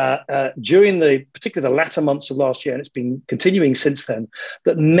 During particularly the latter months of last year, and it's been continuing since then,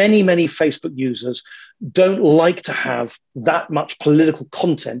 that many, many Facebook users don't like to have that much political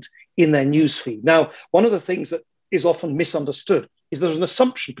content in their newsfeed. Now, one of the things that is often misunderstood is there's an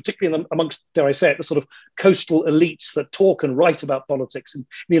assumption, particularly amongst, dare I say it, the sort of coastal elites that talk and write about politics in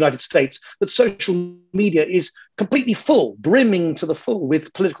the United States, that social media is completely full, brimming to the full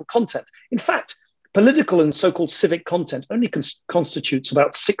with political content. In fact, political and so-called civic content only constitutes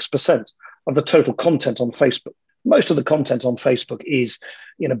about 6% of the total content on Facebook. Most of the content on Facebook is,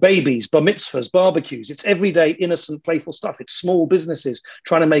 babies, bar mitzvahs, barbecues. It's everyday, innocent, playful stuff. It's small businesses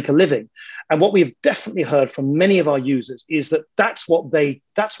trying to make a living. And what we've definitely heard from many of our users is that that's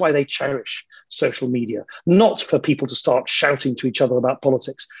why they cherish social media, not for people to start shouting to each other about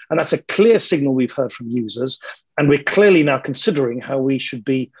politics. And that's a clear signal we've heard from users. And we're clearly now considering how we should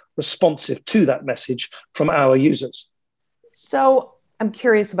be responsive to that message from our users. So I'm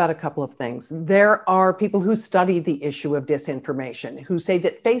curious about a couple of things. There are people who study the issue of disinformation who say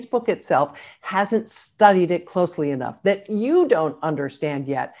that Facebook itself hasn't studied it closely enough, that you don't understand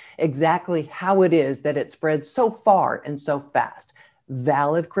yet exactly how it is that it spreads so far and so fast.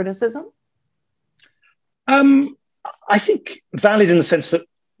 Valid criticism? I think valid in the sense that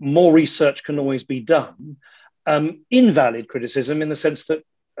more research can always be done. Invalid criticism in the sense that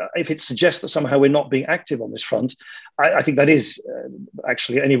if it suggests that somehow we're not being active on this front, I think that is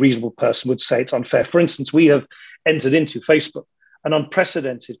actually, any reasonable person would say it's unfair. For instance, we have entered into Facebook an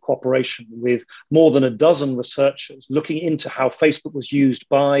unprecedented cooperation with more than a dozen researchers looking into how Facebook was used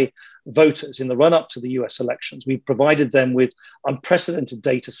by voters in the run-up to the US elections. We've provided them with unprecedented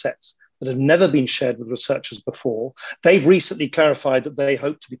data sets that have never been shared with researchers before. They've recently clarified that they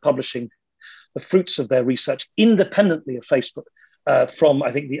hope to be publishing the fruits of their research independently of Facebook from,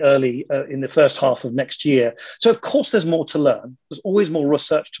 I think, in the first half of next year. So, of course, there's more to learn. There's always more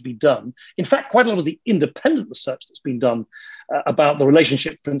research to be done. In fact, quite a lot of the independent research that's been done about the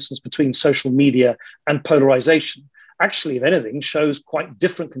relationship, for instance, between social media and polarization, actually, if anything, shows quite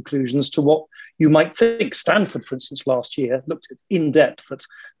different conclusions to what you might think. Stanford, for instance, last year looked at in depth at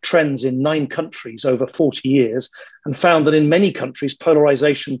trends in 9 countries over 40 years and found that in many countries,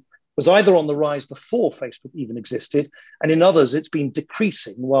 polarization was either on the rise before Facebook even existed, and in others, it's been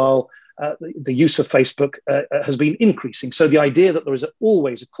decreasing, while the use of Facebook has been increasing. So the idea that there is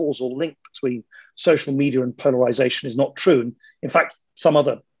always a causal link between social media and polarization is not true. And in fact, some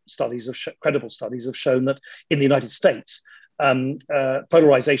other studies, credible studies, have shown that in the United States,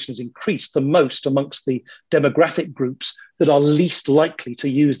 polarization has increased the most amongst the demographic groups that are least likely to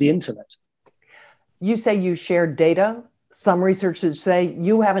use the internet. You say you shared data. Some researchers say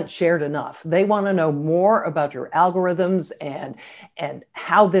you haven't shared enough. They want to know more about your algorithms and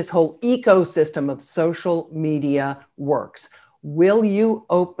how this whole ecosystem of social media works. Will you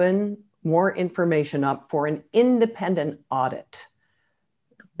open more information up for an independent audit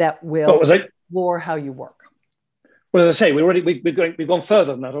that will explore how you work? Well, as I say, we've gone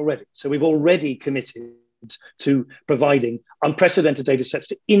further than that already. So we've already committed to providing unprecedented data sets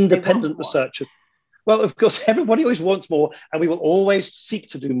to independent researchers. Well, of course, everybody always wants more, and we will always seek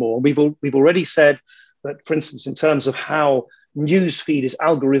to do more. We've already said that, for instance, in terms of how newsfeed is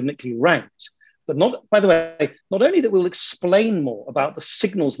algorithmically ranked, but by the way, not only that we'll explain more about the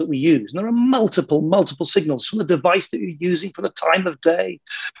signals that we use, and there are multiple signals from the device that you're using, from the time of day,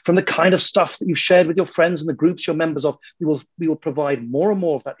 from the kind of stuff that you've shared with your friends and the groups you're members of. We will provide more and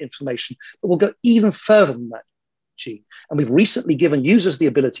more of that information, but we'll go even further than that, Jeanne. And we've recently given users the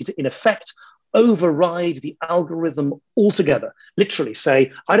ability to, in effect, override the algorithm altogether. Literally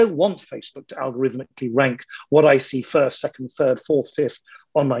say, I don't want Facebook to algorithmically rank what I see first, second, third, fourth, fifth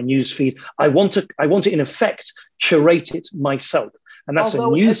on my newsfeed. I want to, in effect, curate it myself. And that's a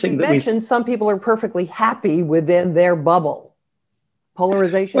new thing that we've mentioned. Some people are perfectly happy within their bubble.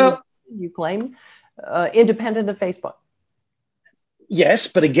 Polarization, you claim, independent of Facebook. Yes,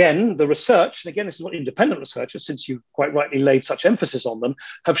 but again, the research, and again, this is what independent researchers, since you quite rightly laid such emphasis on them,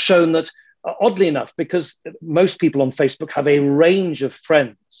 have shown that, oddly enough, because most people on Facebook have a range of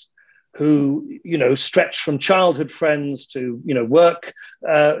friends who, stretch from childhood friends to, work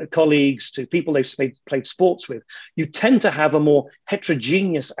colleagues to people they've played sports with, you tend to have a more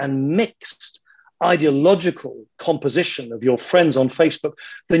heterogeneous and mixed ideological composition of your friends on Facebook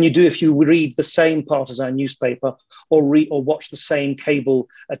than you do if you read the same partisan newspaper or watch the same cable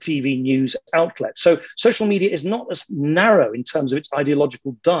TV news outlet. So social media is not as narrow in terms of its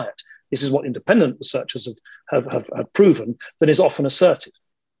ideological diet. This is what independent researchers have proven, than is often asserted.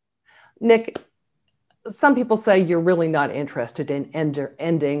 Nick, some people say you're really not interested in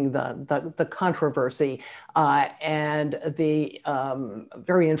ending the controversy and the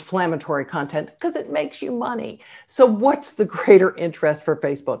very inflammatory content because it makes you money. So what's the greater interest for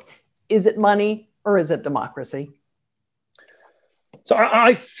Facebook? Is it money or is it democracy? So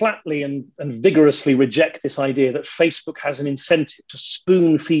I flatly and vigorously reject this idea that Facebook has an incentive to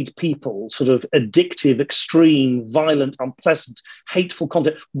spoon feed people sort of addictive, extreme, violent, unpleasant, hateful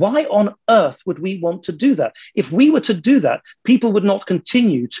content. Why on earth would we want to do that? If we were to do that, people would not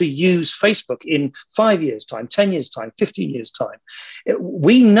continue to use Facebook in 5 years' time, 10 years' time, 15 years' time.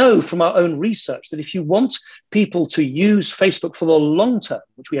 We know from our own research that if you want people to use Facebook for the long term,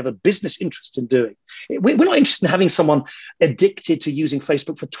 which we have a business interest in doing, we're not interested in having someone addicted to using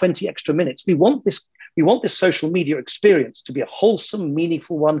Facebook for 20 extra minutes. We want this social media experience to be a wholesome,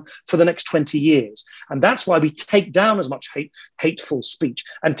 meaningful one for the next 20 years. And that's why we take down as much hateful speech.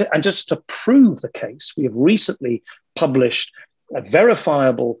 And just to prove the case, we have recently published a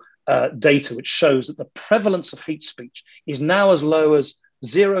verifiable data which shows that the prevalence of hate speech is now as low as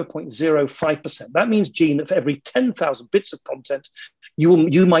 0.05%. That means, Jeanne, that for every 10,000 bits of content,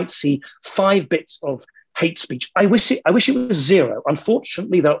 you might see 5 bits of hate speech. I wish it was 0.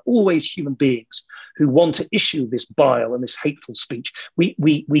 Unfortunately, there are always human beings who want to issue this bile and this hateful speech.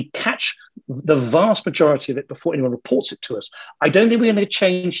 We catch the vast majority of it before anyone reports it to us. I don't think we're going to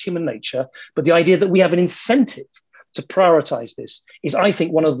change human nature, but the idea that we have an incentive to prioritize this is, I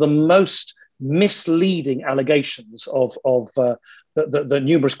think, one of the most misleading allegations of the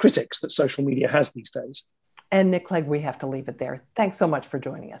numerous critics that social media has these days. And Nick Clegg, we have to leave it there. Thanks so much for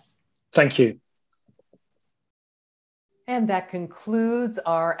joining us. Thank you. And that concludes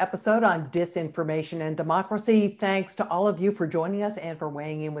our episode on disinformation and democracy. Thanks to all of you for joining us and for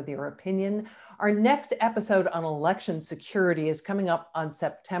weighing in with your opinion. Our next episode on election security is coming up on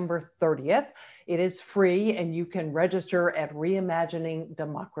September 30th. It is free and you can register at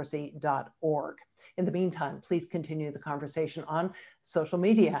reimaginingdemocracy.org. In the meantime, please continue the conversation on social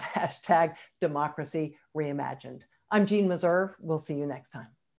media, #democracy reimagined. I'm Jeanne Meserve. We'll see you next time.